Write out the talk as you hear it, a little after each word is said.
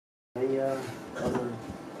Other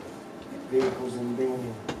vehicles and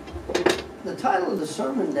being. The title of the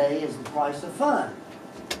sermon today is The Price of Fun.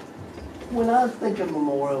 When I think of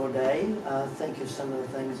Memorial Day, I think of some of the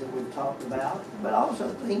things that we've talked about, but I also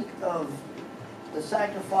think of the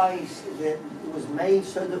sacrifice that was made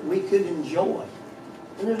so that we could enjoy.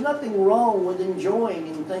 And there's nothing wrong with enjoying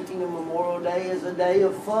and thinking of Memorial Day as a day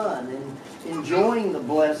of fun and enjoying the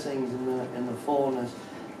blessings and the fullness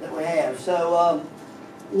that we have. So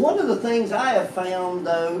one of the things I have found,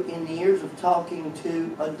 though, in the years of talking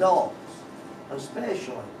to adults,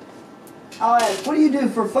 especially, I'll ask, what do you do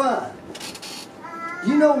for fun? Do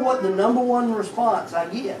you know what the number one response I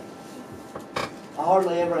get? I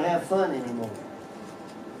hardly ever have fun anymore.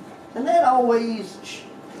 And that always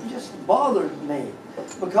just bothered me,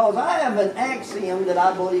 because I have an axiom that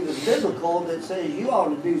I believe is biblical that says you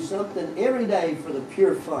ought to do something every day for the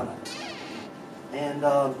pure fun of it. And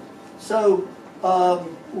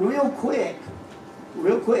real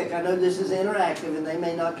quick, I know this is interactive and they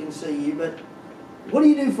may not can see you, but what do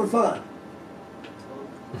you do for fun?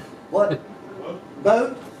 What?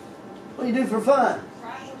 Boat? What do you do for fun?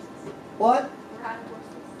 Ride horses. What? Ride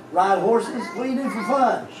horses. Ride horses? What do you do for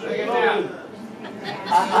fun?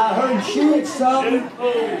 I heard shoot something.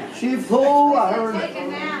 Shoot pool. I heard take a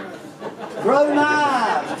nap. throw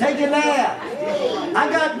knives. Take a nap. I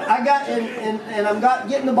got, and I'm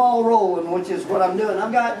getting the ball rolling, which is what I'm doing.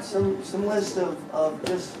 I've got some list of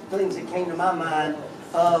just things that came to my mind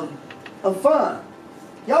of fun.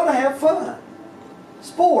 You ought to have fun.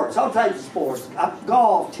 Sports, all types of sports.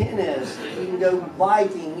 Golf, tennis, you can go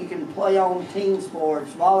biking, you can play on team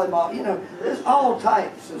sports, volleyball, there's all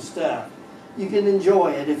types of stuff. You can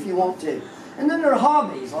enjoy it if you want to. And then there are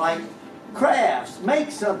hobbies like crafts,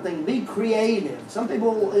 make something, be creative. Some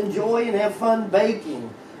people enjoy and have fun baking.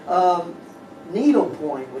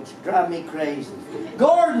 Needlepoint, which drive me crazy.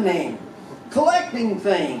 Gardening, collecting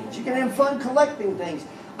things. You can have fun collecting things.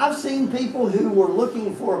 I've seen people who were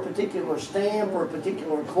looking for a particular stamp or a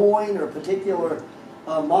particular coin or a particular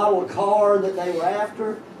model car that they were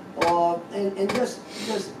after. And just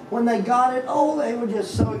when they got it, they were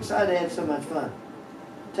just so excited, they had so much fun.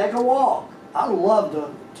 Take a walk. I love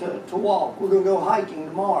to walk. We're going to go hiking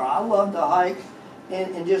tomorrow. I love to hike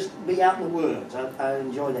and just be out in the woods. I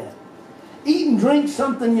enjoy that. Eat and drink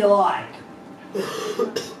something you like,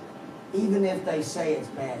 even if they say it's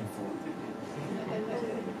bad for you.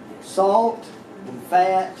 Salt and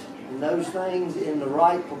fat and those things in the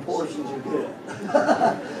right proportions are good.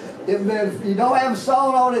 If you don't have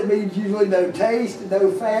salt on it, it means usually no taste, and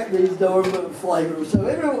no fat means no flavor. So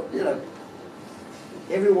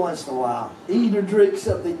every once in a while, eat or drink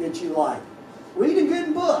something that you like. Read a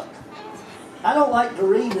good book. I don't like to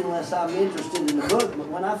read unless I'm interested in the book, but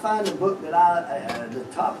when I find a book that the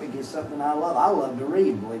topic is something I love to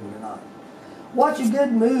read, believe it or not. Watch a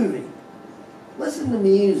good movie. Listen to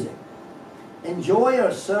music. Enjoy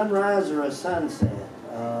a sunrise or a sunset.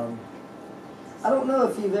 I don't know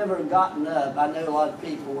if you've ever gotten up. I know a lot of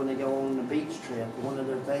people when they go on a beach trip, one of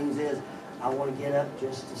their things is, I want to get up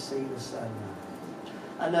just to see the sunrise.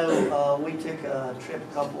 I know we took a trip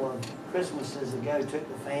a couple of Christmases ago, took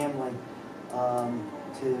the family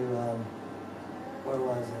to, where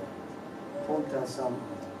was it? Punta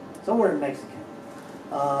somewhere in Mexico.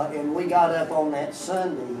 And we got up on that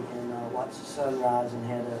Sunday and watched the sunrise and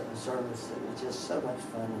had a service that was just so much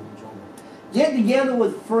fun and enjoyable. Get together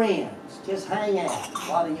with friends. Just hang out. A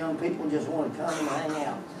lot of young people just want to come and hang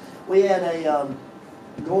out. We had a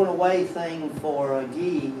going away thing for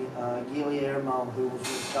Guillermo, who was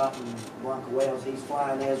with Scott and Blanca Wales. He's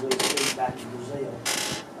flying as we speak back to Brazil.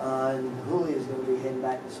 And Julio's going to be heading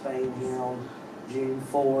back to Spain here on June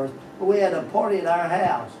 4th. But we had a party at our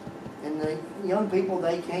house. And the young people,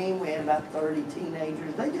 they came. We had about 30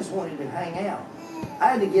 teenagers. They just wanted to hang out. I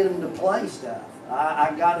had to get them to play stuff.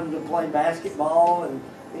 I got them to play basketball, and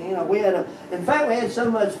we had in fact, we had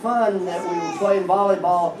so much fun that we were playing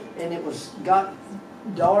volleyball, and got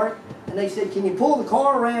dark, and they said, "Can you pull the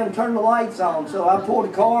car around and turn the lights on?" So I pulled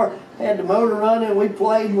the car, had the motor running, and we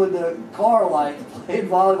played with the car lights, played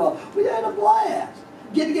volleyball. We had a blast.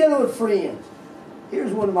 Get together with friends.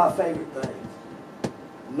 Here's one of my favorite things.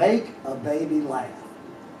 Make a baby laugh.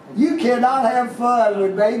 You cannot have fun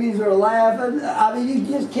when babies are laughing. I mean, you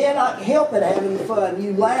just cannot help it having fun.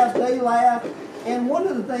 You laugh, they laugh. And one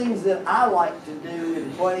of the things that I like to do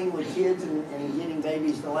in playing with kids and getting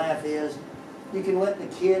babies to laugh is you can let the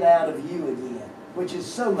kid out of you again, which is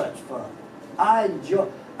so much fun.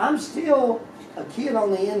 I'm still a kid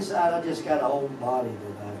on the inside. I just got a whole body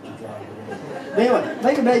that I have to drive it. But anyway,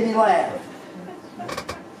 make a baby laugh.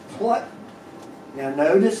 What? Now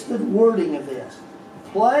notice the wording of this.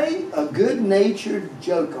 Play a good-natured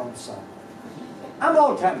joke on someone. I'm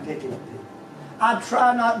all the time picking up people. I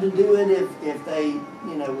try not to do it if they,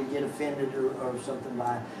 would get offended or something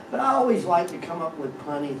by it. But I always like to come up with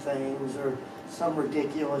punny things or some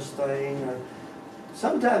ridiculous thing. Or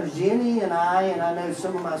sometimes Jenny and I know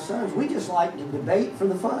some of my sons, we just like to debate for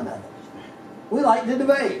the fun of it. We like to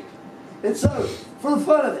debate. And so, for the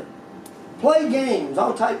fun of it, play games,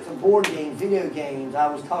 all types of board games, video games. I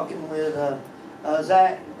was talking with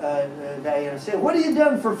Zach today, and I said, "What have you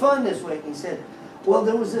done for fun this week?" And he said, "Well,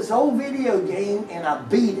 there was this old video game, and I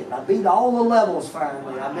beat it. I beat all the levels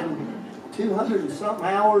finally. I've been 200 and something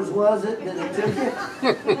hours, was it, that it took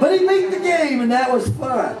it? But he beat the game, and that was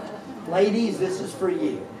fun." Ladies, this is for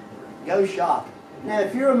you. Go shopping. Now,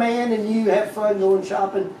 if you're a man and you have fun going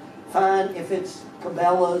shopping, fine. If it's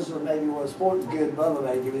Cabela's or maybe a sports good, Bubba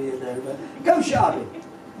may give you there, but go shopping.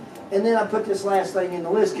 And then I put this last thing in the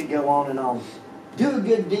list, could go on and on. Do a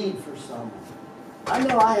good deed for someone. I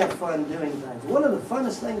know I have fun doing things. One of the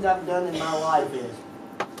funnest things I've done in my life is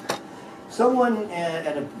someone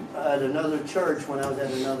at another church, when I was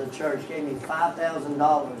at another church, gave me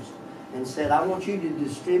 $5,000 and said, "I want you to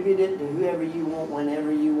distribute it to whoever you want,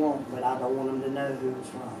 whenever you want, but I don't want them to know who it's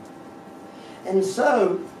from." And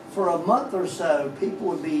so, for a month or so, people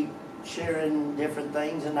would be sharing different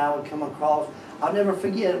things, and I would come across, I'll never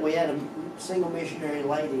forget, we had a single missionary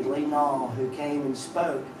lady, Lee Nall, who came and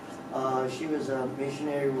spoke. She was a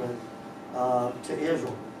missionary to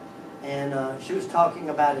Israel. And she was talking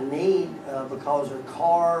about a need because her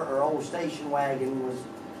car, her old station wagon, was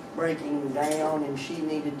breaking down, and she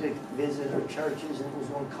needed to visit her churches, and it was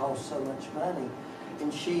going to cost so much money.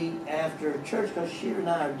 And she, after church, because she and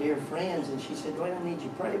I are dear friends, and she said, "Dwane, I need you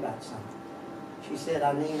to pray about something." She said,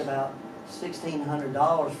 "I need about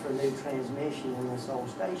 $1,600 for a new transmission in this old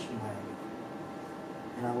station wagon."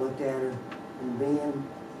 And I looked at her, and being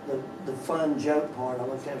the fun joke part, I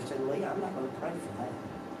looked at her and said, "Lee, I'm not going to pray for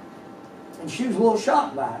that." And she was a little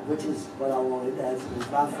shocked by it, which is what I wanted. That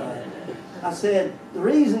was my fun. I said, "The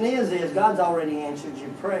reason is God's already answered your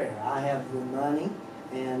prayer. I have the money,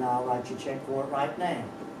 and I'll write you a check for it right now."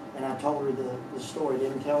 And I told her the story,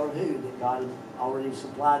 didn't tell her who, that God had already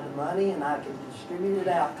supplied the money, and I could distribute it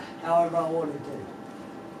out however I wanted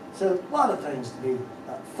to. So a lot of things to be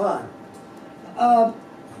fun.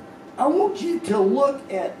 I want you to look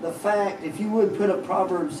at the fact, if you would put up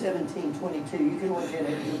Proverbs 17:22, you can look at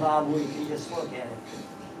it in the Bible, you can just look at it.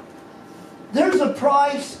 There's a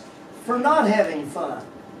price for not having fun.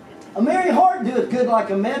 "A merry heart doeth good like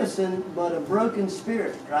a medicine, but a broken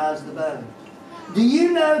spirit dries the bones." Do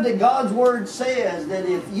you know that God's Word says that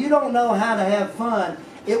if you don't know how to have fun,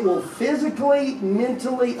 it will physically,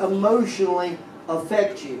 mentally, emotionally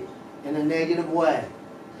affect you in a negative way?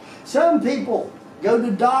 Some people go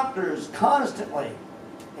to doctors constantly,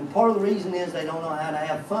 and part of the reason is they don't know how to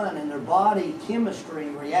have fun, and their body chemistry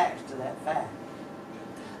reacts to that fact.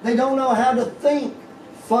 They don't know how to think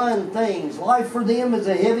fun things. Life for them is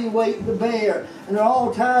a heavy weight to bear, and they're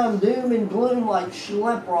all time doom and gloom like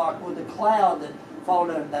Schleprock with a cloud that fall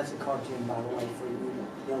down. That's a cartoon, by the way, for you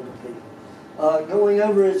younger people. Going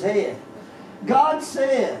over his head. God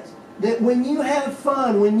says that when you have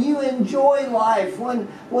fun, when you enjoy life,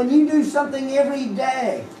 when you do something every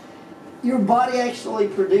day, your body actually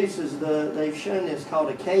produces they've shown this called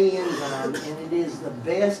a K enzyme, and it is the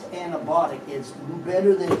best antibiotic. It's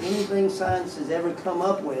better than anything science has ever come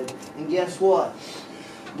up with. And guess what?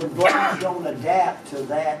 The body's going to adapt to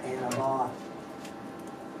that antibiotic.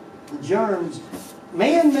 The germs,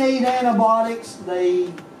 man-made antibiotics,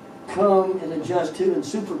 they come and adjust to, and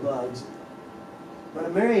superbugs. But a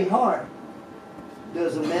merry heart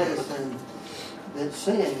does a medicine that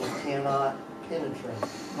sin cannot penetrate.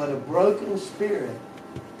 But a broken spirit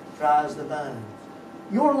dries the bones.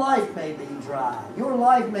 Your life may be dry. Your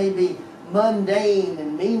life may be mundane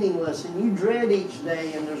and meaningless, and you dread each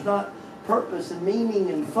day, and there's not purpose and meaning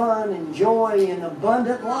and fun and joy and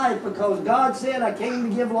abundant life, because God said, "I came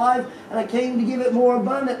to give life, and I came to give it more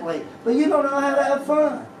abundantly." But you don't know how to have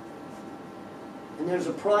fun. And there's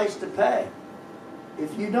a price to pay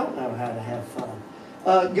if you don't know how to have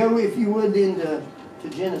fun. Go, if you would, into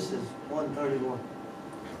Genesis 1:31.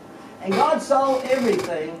 "And God saw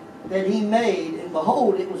everything that He made, and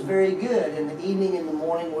behold, it was very good. And the evening and the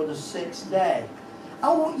morning were the sixth day."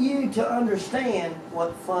 I want you to understand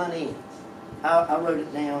what fun is. I wrote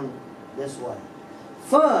it down this way.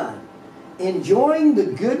 Fun, enjoying the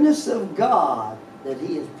goodness of God that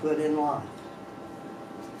He has put in life.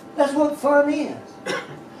 That's what fun is.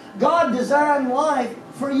 God designed life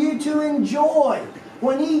for you to enjoy.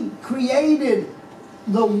 When He created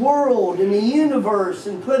the world and the universe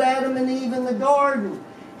and put Adam and Eve in the garden,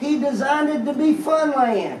 He designed it to be fun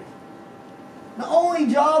land. The only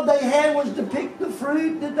job they had was to pick the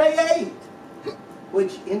fruit that they ate,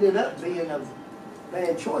 which ended up being a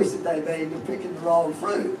bad choice that they made in picking the wrong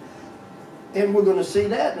fruit. And we're going to see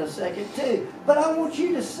that in a second too. But I want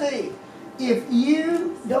you to see, if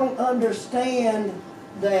you don't understand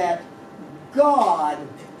that God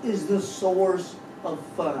is the source of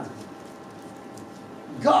fun.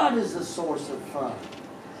 God is the source of fun.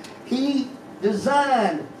 He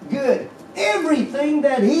designed good. Everything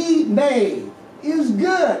that He made is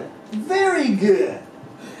good. Very good.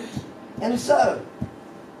 And so,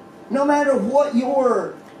 no matter what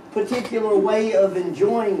your particular way of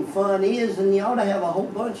enjoying fun is, and you ought to have a whole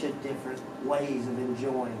bunch of different ways of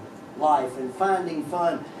enjoying life and finding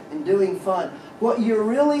fun and doing fun, what you're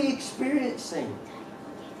really experiencing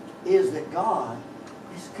is that God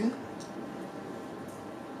is good.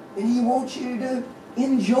 And He wants you to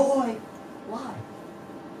enjoy life.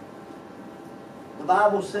 The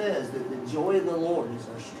Bible says that the joy of the Lord is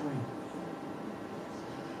our strength.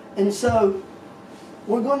 And so,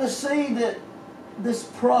 we're going to see that this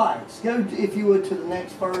price, go to, if you would, to the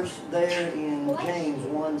next verse there in James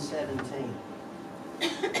 1:17.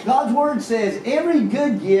 God's Word says, every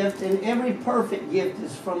good gift and every perfect gift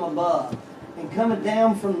is from above, and cometh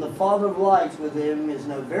down from the Father of lights. With Him is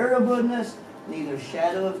no variableness, neither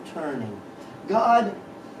shadow of turning. God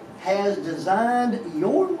has designed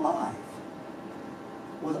your life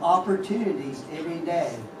with opportunities every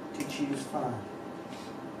day to choose fun.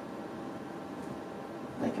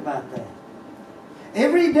 Think about that.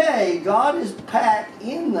 Every day, God has packed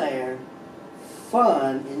in there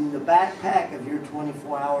fun in the backpack of your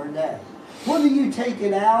 24-hour day. Whether you take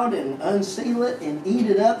it out and unseal it and eat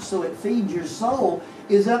it up so it feeds your soul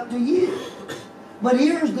is up to you. But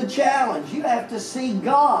here's the challenge. You have to see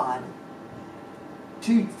God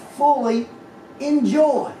to fully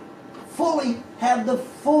enjoy, fully have the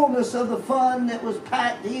fullness of the fun that was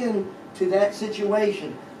packed in to that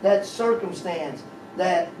situation, that circumstance,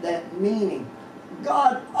 that meaning.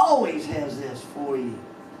 God always has this for you.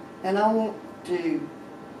 And I want to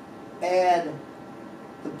add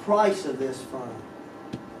the price of this fun,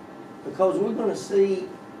 because we're going to see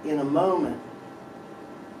in a moment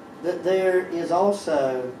that there is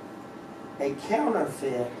also a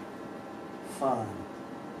counterfeit fun.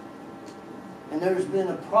 And there's been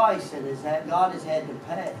a price that God has had to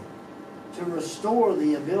pay to restore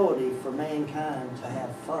the ability for mankind to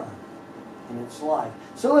have fun in its life.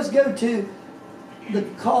 So let's go to the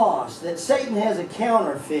cost that Satan has a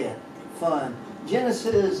counterfeit fun.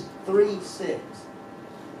 Genesis 3:6.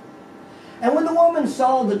 And when the woman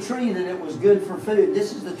saw the tree that it was good for food,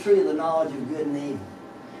 this is the tree of the knowledge of good and evil,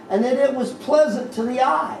 and that it was pleasant to the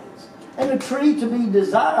eyes, and a tree to be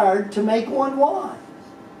desired to make one wise.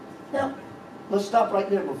 Now, let's stop right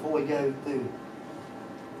there before we go through.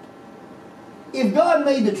 If God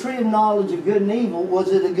made the tree of knowledge of good and evil,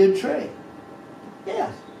 was it a good tree?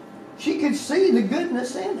 Yes. She could see the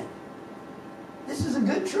goodness in it. This is a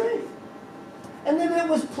good tree. And then it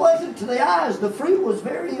was pleasant to the eyes. The fruit was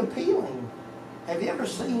very appealing. Have you ever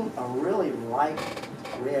seen a really ripe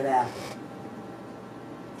red apple?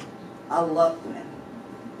 I love them.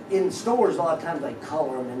 In stores, a lot of times they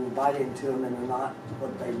color them and bite into them, and they're not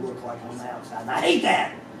what they look like on the outside. And I hate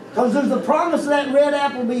that, because there's the promise of that red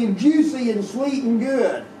apple being juicy and sweet and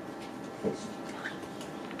good.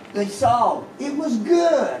 They saw it was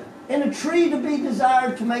good, and a tree to be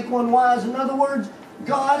desired to make one wise. In other words,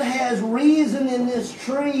 God has reason in this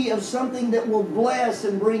tree of something that will bless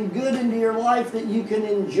and bring good into your life that you can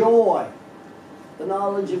enjoy. The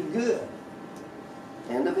knowledge of good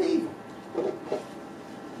and of evil.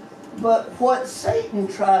 But what Satan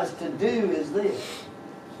tries to do is this.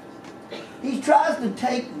 He tries to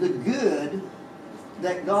take the good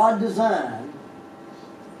that God designed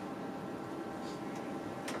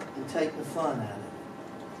and take the fun out of it.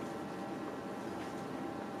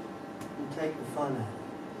 Take the fun out of it.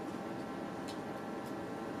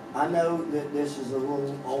 I know that this is a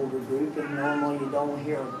little older group, and normally you don't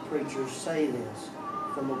hear a preacher say this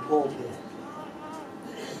from a pulpit.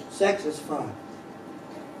 Sex is fun.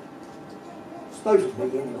 It's supposed to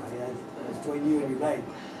be anyway. That's between you and your baby.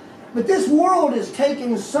 But this world is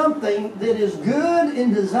taking something that is good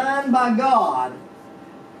and designed by God,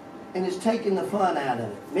 and is taking the fun out of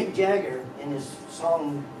it. Mick Jagger, in his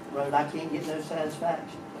song, wrote, "I can't get no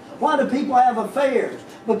satisfaction." Why do people have affairs?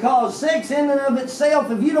 Because sex in and of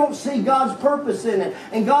itself, if you don't see God's purpose in it,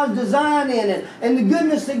 and God's design in it, and the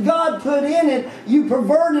goodness that God put in it, you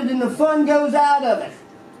pervert it and the fun goes out of it.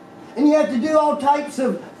 And you have to do all types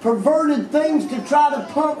of perverted things to try to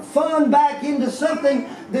pump fun back into something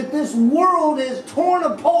that this world is torn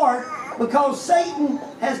apart because Satan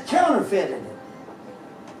has counterfeited it.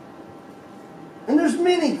 And there's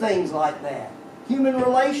many things like that. Human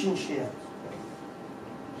relationships.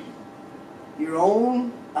 Your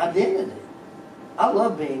own identity. I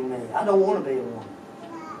love being me. I don't want to be a woman.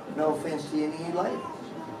 No offense to any of you ladies.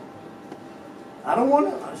 I don't want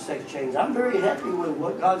a sex change. I'm very happy with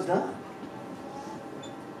what God's done.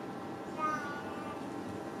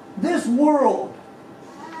 This world,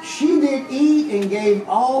 she did eat and gave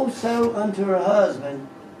also unto her husband,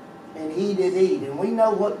 and he did eat. And we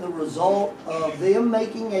know what the result of them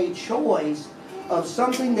making a choice of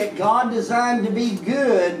something that God designed to be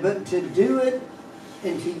good, but to do it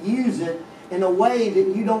and to use it in a way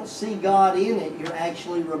that you don't see God in it. You're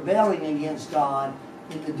actually rebelling against God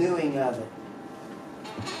in the doing of it.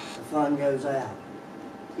 The fun goes out.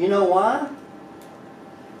 You know why?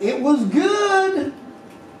 It was good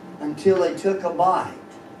until they took a bite.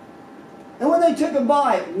 And when they took a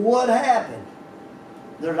bite, what happened?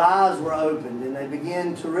 Their eyes were opened and they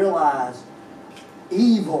began to realize,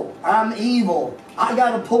 evil. I'm evil. I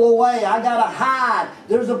got to pull away. I got to hide.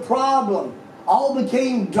 There's a problem. All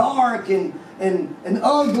became dark and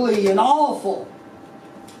ugly and awful.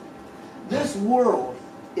 This world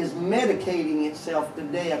is medicating itself to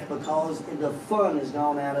death because the fun has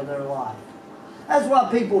gone out of their life. That's why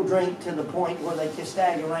people drink to the point where they can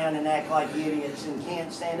stagger around and act like idiots and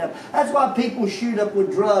can't stand up. That's why people shoot up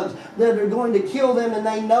with drugs that are going to kill them and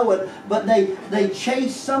they know it, but they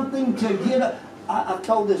chase something to get up. I've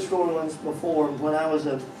told this story once before. When I was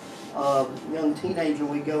a young teenager,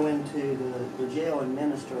 we go into the jail and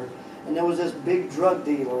minister, and there was this big drug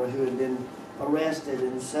dealer who had been arrested,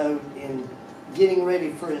 and so in getting ready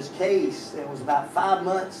for his case, it was about 5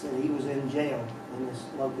 months that he was in jail, in this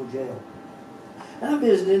local jail. And I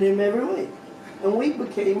visited him every week, and we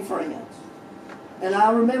became friends. And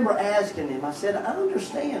I remember asking him, I said, I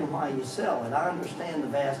understand why you sell it. I understand the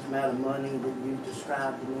vast amount of money that you've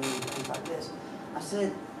described to me and things like this. I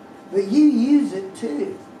said, but you use it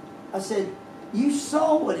too. I said, you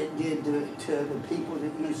saw what it did to the people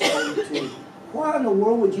that you sold it to. Why in the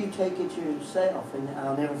world would you take it yourself? And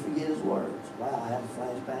I'll never forget his words. Wow, I have a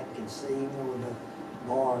flashback, could see him over the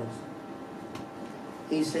bars.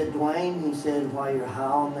 He said, Dwane, he said, while you're high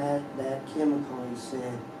on that chemical, he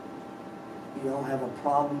said, you don't have a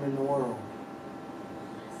problem in the world.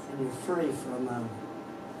 And you're free for a moment.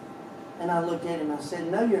 And I looked at him and I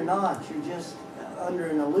said, no, you're not. You're just under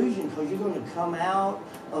an illusion, because you're going to come out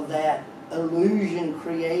of that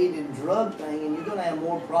illusion-created drug thing and you're going to have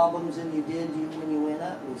more problems than you did when you went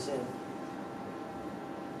up. And he said,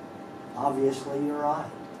 obviously you're right.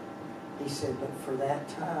 He said, but for that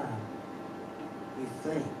time, you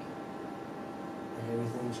think that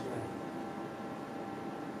everything's great.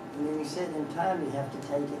 And then he said, in time you have to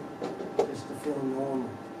take it just to feel normal.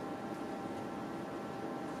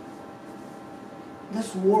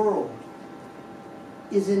 This world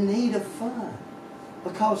is in need of fun,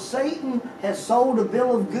 because Satan has sold a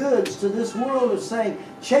bill of goods to this world of saying,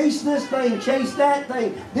 chase this thing, chase that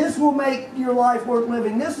thing. This will make your life worth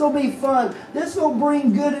living. This will be fun. This will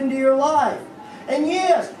bring good into your life. And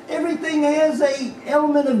yes, everything has an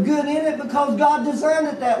element of good in it because God designed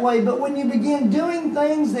it that way. But when you begin doing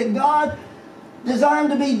things that God designed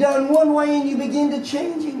to be done one way and you begin to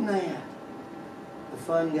changing that, the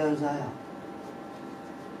fun goes out.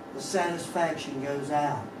 The satisfaction goes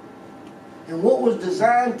out. And what was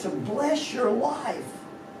designed to bless your life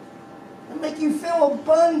and make you feel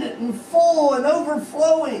abundant and full and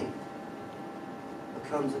overflowing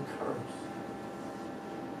becomes a curse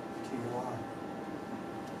to your life.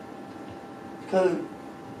 Because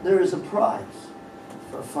there is a price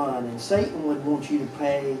for fun, and Satan would want you to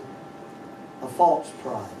pay a false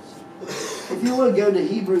price. If you would go to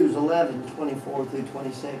Hebrews 11:24 through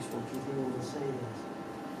 26, we'll continue to see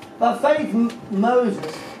this. By faith,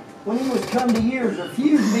 Moses, when he was come to years,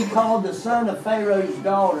 refused to be called the son of Pharaoh's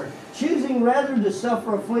daughter, choosing rather to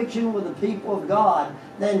suffer affliction with the people of God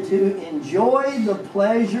than to enjoy the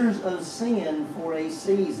pleasures of sin for a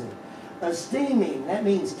season. Esteeming, that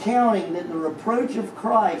means counting, that the reproach of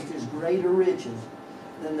Christ is greater riches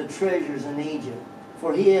than the treasures in Egypt.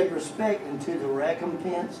 For he had respect unto the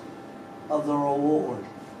recompense of the reward.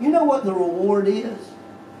 You know what the reward is?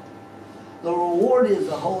 The reward is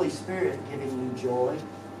the Holy Spirit giving you joy.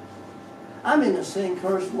 I'm in a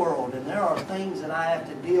sin-cursed world, and there are things that I have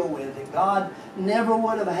to deal with that God never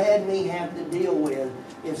would have had me have to deal with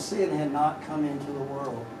if sin had not come into the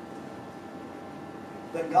world.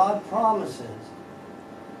 But God promises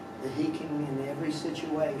that He can, in every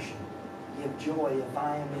situation, give joy if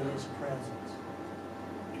I am in His presence.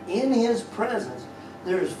 In His presence,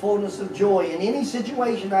 there is fullness of joy. In any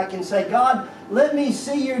situation, I can say, God, let me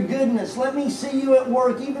see your goodness. Let me see you at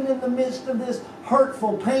work, even in the midst of this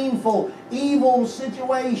hurtful, painful, evil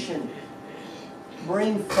situation.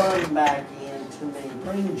 Bring fun back into me.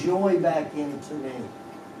 Bring joy back into me.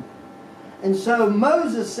 And so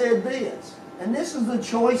Moses said this, and this is the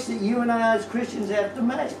choice that you and I as Christians have to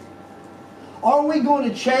make. Are we going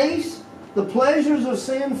to chase the pleasures of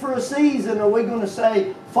sin for a season? Or are we going to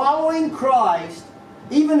say, following Christ,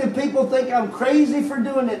 even if people think I'm crazy for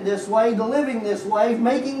doing it this way, to living this way,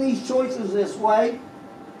 making these choices this way,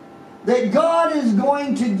 that God is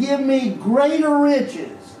going to give me greater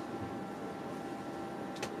riches?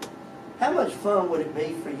 How much fun would it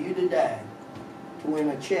be for you today to win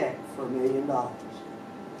a check for $1 million?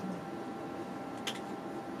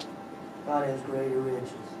 God has greater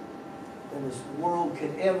riches than this world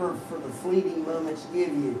could ever, for the fleeting moments, give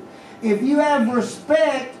you. If you have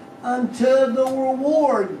respect unto the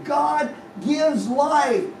reward, God gives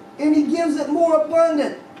life, and He gives it more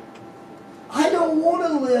abundant. I don't want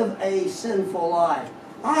to live a sinful life.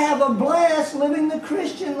 I have a blast living the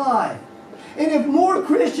Christian life. And if more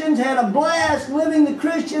Christians had a blast living the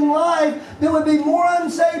Christian life, there would be more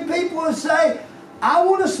unsaved people who say, I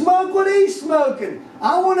want to smoke what he's smoking.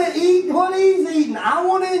 I want to eat what he's eating. I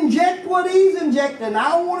want to inject what he's injecting.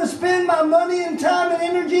 I want to spend my money and time and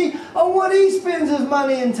energy on what he spends his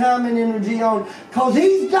money and time and energy on, because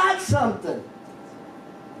he's got something.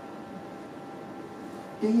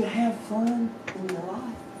 Do you have fun in your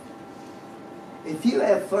life? If you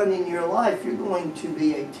have fun in your life, you're going to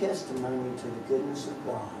be a testimony to the goodness of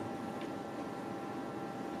God.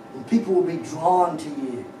 And people will be drawn to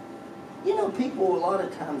you. You know, people a lot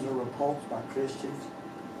of times are repulsed by Christians.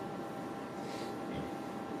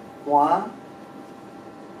 Why?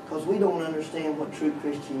 Because we don't understand what true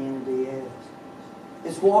Christianity is.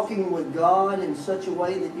 It's walking with God in such a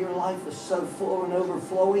way that your life is so full and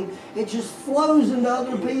overflowing, it just flows into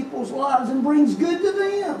other people's lives and brings good to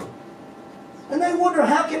them. And they wonder,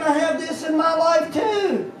 how can I have this in my life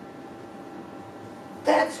too?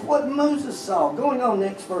 That's what Moses saw. Going on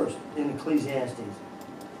next verse in Ecclesiastes.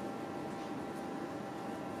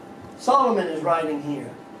 Solomon is writing here.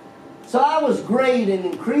 So I was great and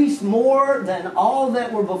increased more than all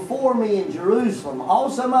that were before me in Jerusalem.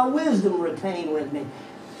 Also my wisdom retained with me.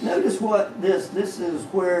 Notice what this is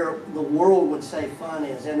where the world would say fun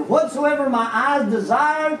is. And whatsoever my eyes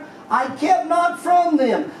desired, I kept not from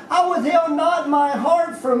them. I withheld not my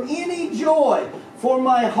heart from any joy, for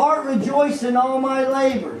my heart rejoiced in all my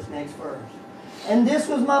labors. Next verse. And this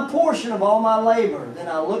was my portion of all my labor. Then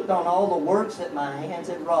I looked on all the works that my hands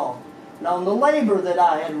had wrought, and on the labor that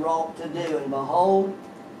I had wrought to do. And behold,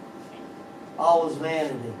 all was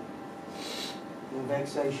vanity and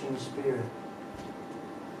vexation of spirit.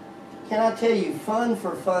 Can I tell you, fun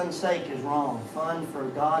for fun's sake is wrong. Fun for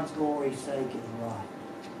God's glory's sake is right.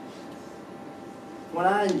 When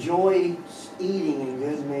I enjoy eating a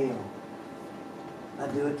good meal, I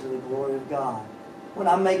do it to the glory of God. When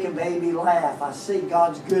I make a baby laugh, I see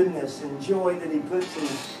God's goodness and joy that He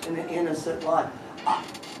puts in an innocent life.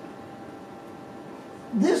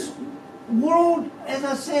 This world, as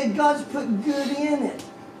I said, God's put good in it.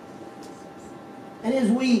 And as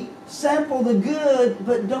we sample the good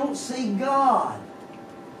but don't see God,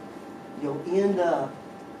 you'll end up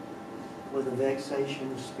with a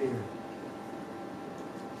vexation of spirit.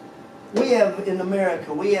 We have, in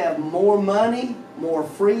America, we have more money, more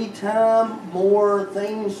free time, more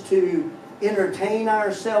things to entertain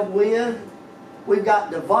ourselves with. We've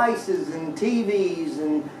got devices and TVs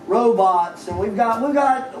and robots, and we've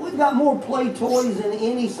got more play toys than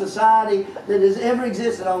any society that has ever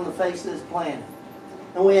existed on the face of this planet.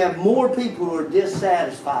 And we have more people who are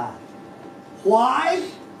dissatisfied. Why?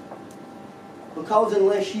 Because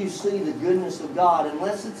unless you see the goodness of God,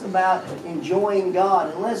 unless it's about enjoying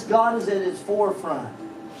God, unless God is at its forefront,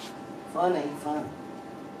 fun ain't fun.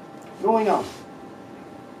 Going on.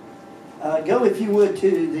 Go, if you would,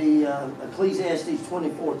 to the Ecclesiastes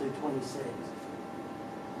 24 through 26.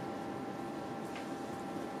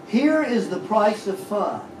 Here is the price of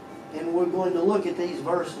fun. And we're going to look at these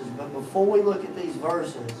verses. But before we look at these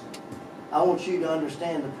verses, I want you to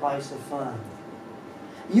understand the price of fun.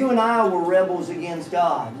 You and I were rebels against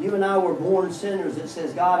God. You and I were born sinners that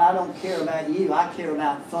says, God, I don't care about you. I care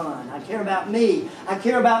about fun. I care about me. I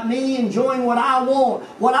care about me enjoying what I want,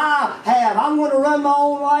 what I have. I'm going to run my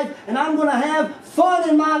own life, and I'm going to have fun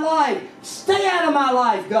in my life. Stay out of my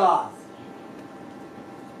life, God.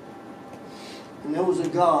 And there was a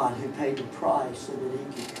God who paid the price so that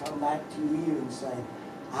He could come back to you and say,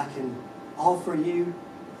 I can offer you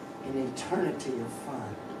an eternity of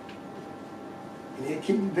fun. And it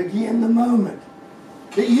can begin the moment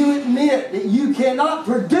that you admit that you cannot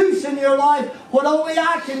produce in your life what only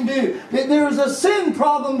I can do. That there is a sin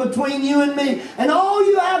problem between you and me. And all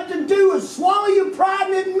you have to do is swallow your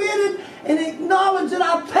pride and admit it and acknowledge that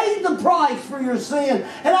I paid the price for your sin.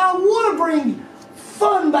 And I want to bring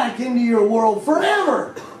fun back into your world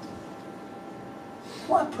forever.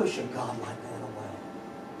 Why push a God like that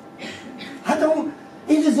away?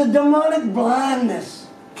 It is a demonic blindness.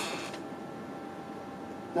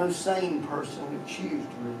 No sane person would choose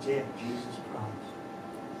to reject Jesus Christ.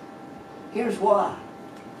 Here's why.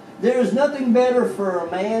 There is nothing better for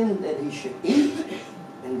a man that he should eat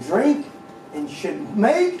and drink and should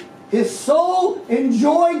make his soul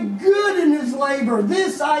enjoy good in his labor.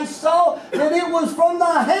 This I saw, that it was from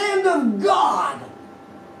the hand of God.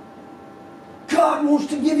 God wants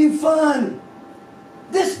to give you fun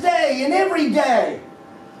this day and every day.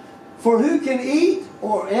 For who can eat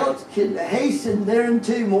or else can hasten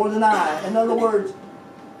thereunto more than I? In other words,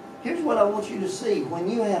 here's what I want you to see. When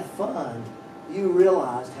you have fun, you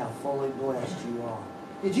realize how fully blessed you are.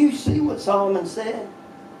 Did you see what Solomon said?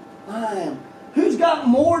 I am. Who's got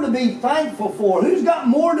more to be thankful for? Who's got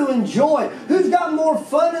more to enjoy? Who's got more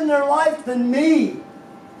fun in their life than me?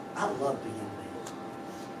 I love being me.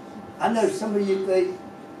 I know some of you think,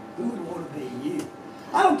 who would want to be you?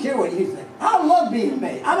 I don't care what you think. I love being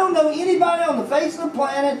me. I don't know anybody on the face of the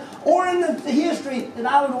planet or in the history that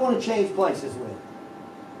I would want to change places with.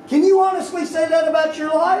 Can you honestly say that about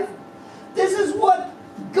your life? This is what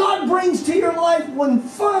God brings to your life when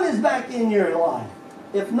fun is back in your life.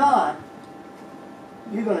 If not,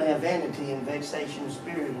 you're going to have vanity and vexation of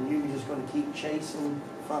spirit, and you're just going to keep chasing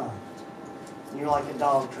fun. And you're like a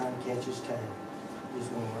dog trying to catch his tail. You're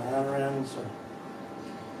just going round and round in circles.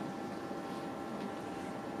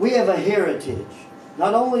 We have a heritage.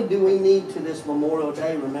 Not only do we need to this Memorial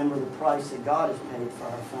Day remember the price that God has paid for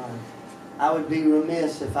our fun, I would be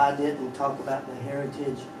remiss if I didn't talk about the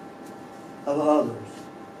heritage of others.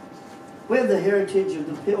 We have the heritage of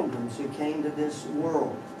the pilgrims who came to this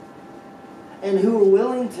world and who were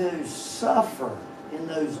willing to suffer in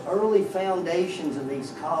those early foundations of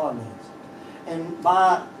these colonies. And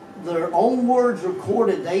by their own words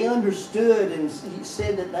recorded, they understood and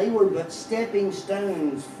said that they were but stepping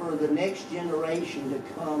stones for the next generation to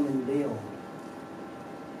come and build.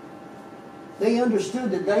 They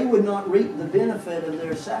understood that they would not reap the benefit of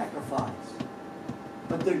their sacrifice,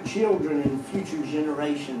 but their children and future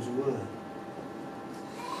generations would.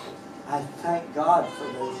 I thank God for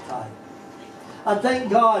those types. I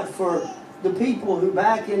thank God for the people who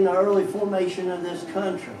back in the early formation of this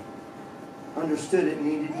country understood it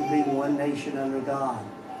needed to be one nation under God.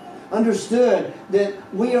 Understood that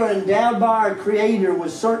we are endowed by our Creator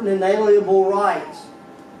with certain inalienable rights.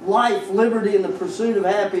 Life, liberty, and the pursuit of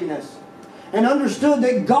happiness. And understood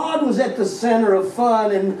that God was at the center of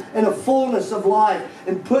fun and a fullness of life.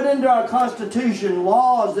 And put into our Constitution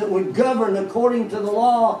laws that would govern according to the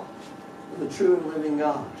law of the true and living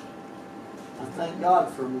God. I thank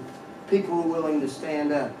God for people who are willing to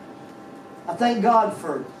stand up. I thank God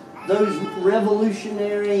for those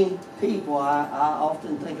revolutionary people. I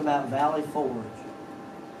often think about Valley Forge.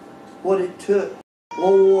 What it took.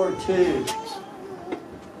 World War II.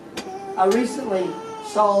 I recently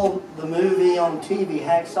saw the movie on TV,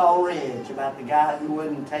 Hacksaw Ridge, about the guy who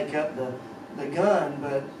wouldn't take up the gun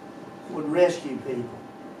but would rescue people.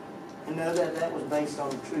 You know that was based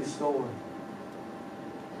on a true story.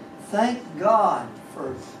 Thank God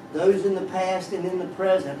for those in the past and in the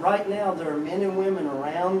present. Right now, there are men and women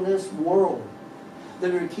around this world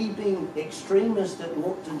that are keeping extremists that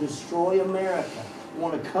want to destroy America,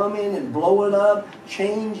 want to come in and blow it up,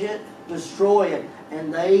 change it, destroy it.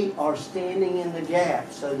 And they are standing in the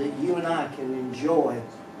gap so that you and I can enjoy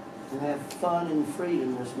and have fun and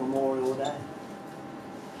freedom this Memorial Day.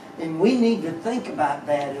 And we need to think about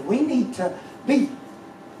that. And we need to be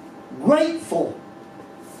grateful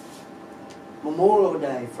Memorial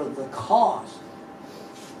Day for the cost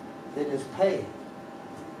that is paid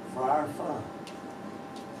for our fun.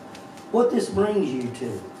 What this brings you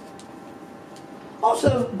to.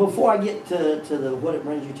 Also, before I get to the what it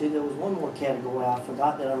brings you to, there was one more category I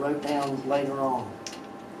forgot that I wrote down later on.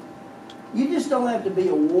 You just don't have to be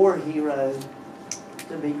a war hero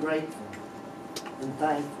to be grateful and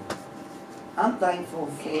thankful. I'm thankful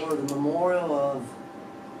for the memorial of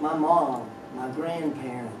my mom, my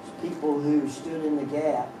grandparents, people who stood in the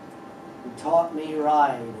gap and taught me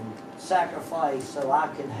right and sacrificed so I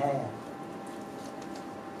could have.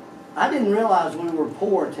 I didn't realize we were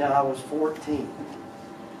poor till I was 14.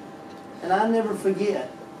 And I never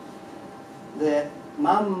forget that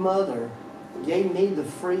my mother gave me the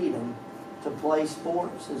freedom to play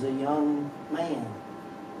sports as a young man.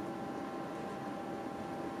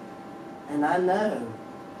 And I know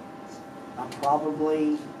I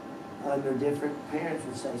probably, under different parents,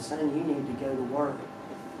 would say, son, you need to go to work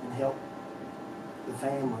and help the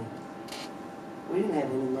family. We didn't have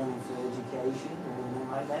any money for education or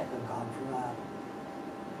anything like that, but God provided.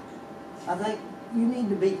 I think you need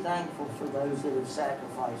to be thankful for those that have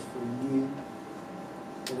sacrificed for you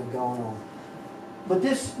that have gone on. But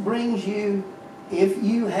this brings you, if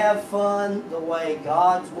you have fun the way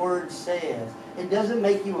God's Word says, it doesn't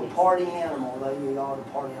make you a party animal, though you ought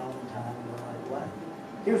to party all the time in the right way.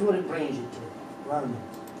 Here's what it brings you to. Romans.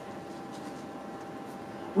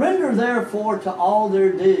 Render therefore to all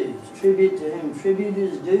their dues, tribute to whom tribute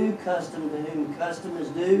is due, custom to whom custom is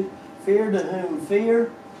due, fear to whom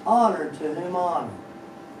fear, honor to whom honor.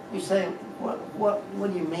 You say,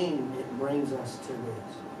 what do you mean it brings us to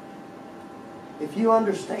this? If you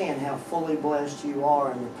understand how fully blessed you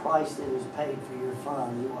are and the price that is paid for your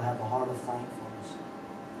fun, you will have a heart of thankfulness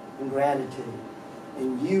and gratitude,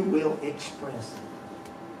 and you will express it.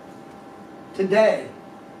 Today,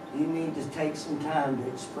 you need to take some time to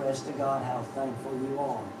express to God how thankful you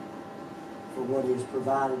are for what He has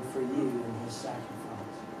provided for you in His sacrifice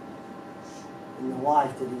and the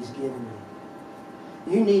life that He's given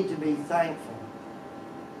you. You need to be thankful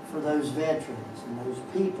for those veterans and those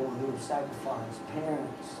people who have sacrificed,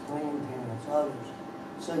 parents, grandparents, others,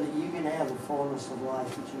 so that you can have the fullness of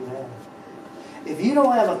life that you have. If you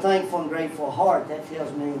don't have a thankful and grateful heart, that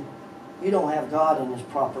tells me you don't have God in His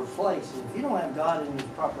proper place. And if you don't have God in His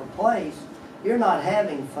proper place, you're not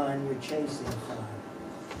having fun, you're chasing fun.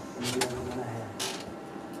 And you're never going to have it.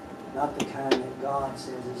 Not the kind that God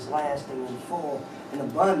says is lasting and full and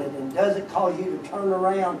abundant and doesn't cause you to turn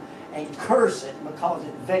around and curse it because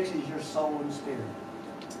it vexes your soul and spirit.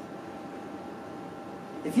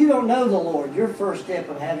 If you don't know the Lord, your first step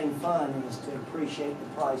of having fun is to appreciate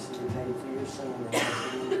the price that He paid for your sin and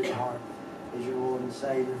have Him in your heart as your Lord and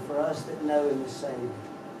Savior. For us that know Him as Savior,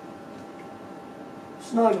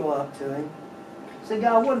 snuggle up to Him. Say,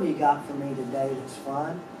 God, what have you got for me today that's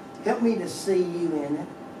fun? Help me to see you in it.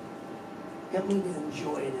 Help me to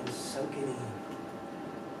enjoy it and soak it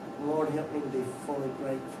in. Lord, help me to be fully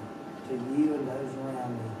grateful to you and those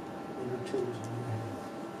around me that are tools in your hand.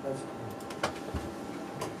 Let's pray.